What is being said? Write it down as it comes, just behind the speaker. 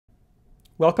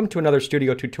Welcome to another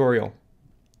Studio tutorial.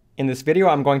 In this video,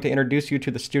 I'm going to introduce you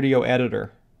to the Studio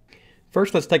editor.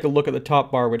 First, let's take a look at the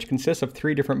top bar, which consists of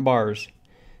three different bars.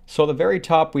 So at the very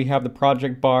top, we have the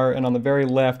project bar, and on the very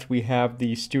left, we have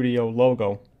the Studio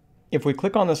logo. If we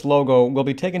click on this logo, we'll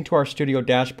be taken to our Studio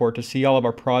dashboard to see all of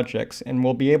our projects, and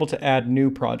we'll be able to add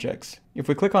new projects. If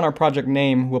we click on our project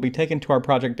name, we'll be taken to our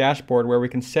project dashboard where we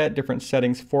can set different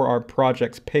settings for our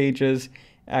project's pages,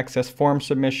 access form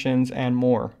submissions, and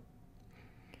more.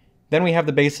 Then we have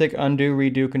the basic undo,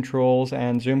 redo controls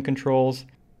and zoom controls.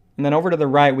 And then over to the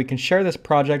right, we can share this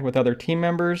project with other team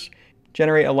members,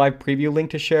 generate a live preview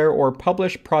link to share, or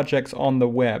publish projects on the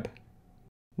web.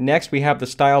 Next, we have the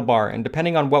style bar, and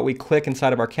depending on what we click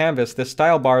inside of our canvas, this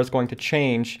style bar is going to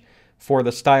change for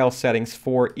the style settings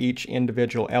for each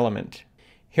individual element.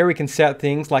 Here we can set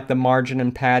things like the margin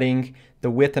and padding,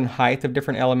 the width and height of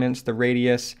different elements, the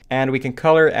radius, and we can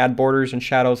color, add borders and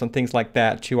shadows and things like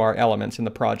that to our elements in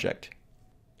the project.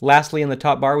 Lastly, in the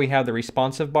top bar, we have the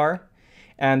responsive bar,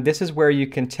 and this is where you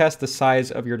can test the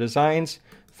size of your designs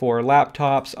for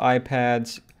laptops,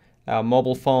 iPads,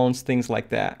 mobile phones, things like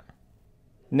that.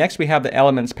 Next, we have the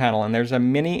elements panel, and there's a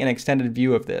mini and extended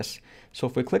view of this. So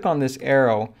if we click on this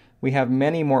arrow, we have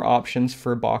many more options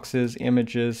for boxes,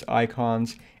 images,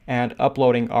 icons, and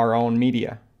uploading our own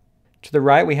media. To the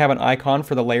right, we have an icon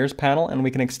for the layers panel, and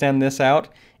we can extend this out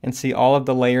and see all of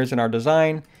the layers in our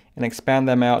design and expand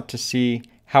them out to see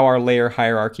how our layer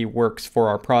hierarchy works for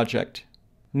our project.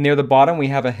 Near the bottom, we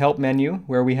have a help menu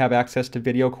where we have access to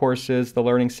video courses, the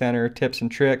Learning Center, tips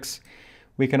and tricks.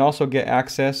 We can also get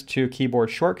access to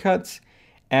keyboard shortcuts,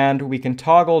 and we can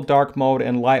toggle dark mode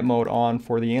and light mode on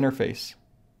for the interface.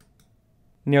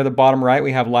 Near the bottom right,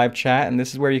 we have live chat, and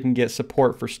this is where you can get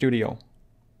support for Studio.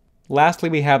 Lastly,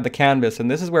 we have the canvas, and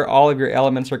this is where all of your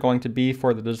elements are going to be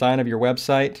for the design of your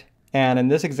website. And in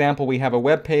this example, we have a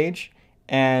web page,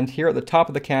 and here at the top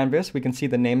of the canvas, we can see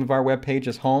the name of our web page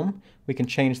is home. We can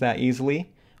change that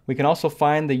easily. We can also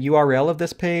find the URL of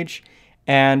this page,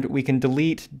 and we can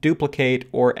delete, duplicate,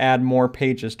 or add more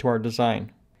pages to our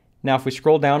design. Now, if we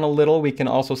scroll down a little, we can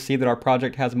also see that our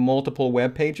project has multiple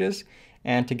web pages,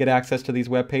 and to get access to these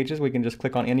web pages, we can just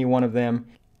click on any one of them,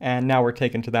 and now we're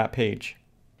taken to that page.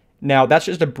 Now, that's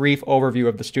just a brief overview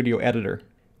of the Studio editor.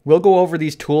 We'll go over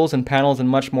these tools and panels in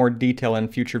much more detail in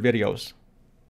future videos.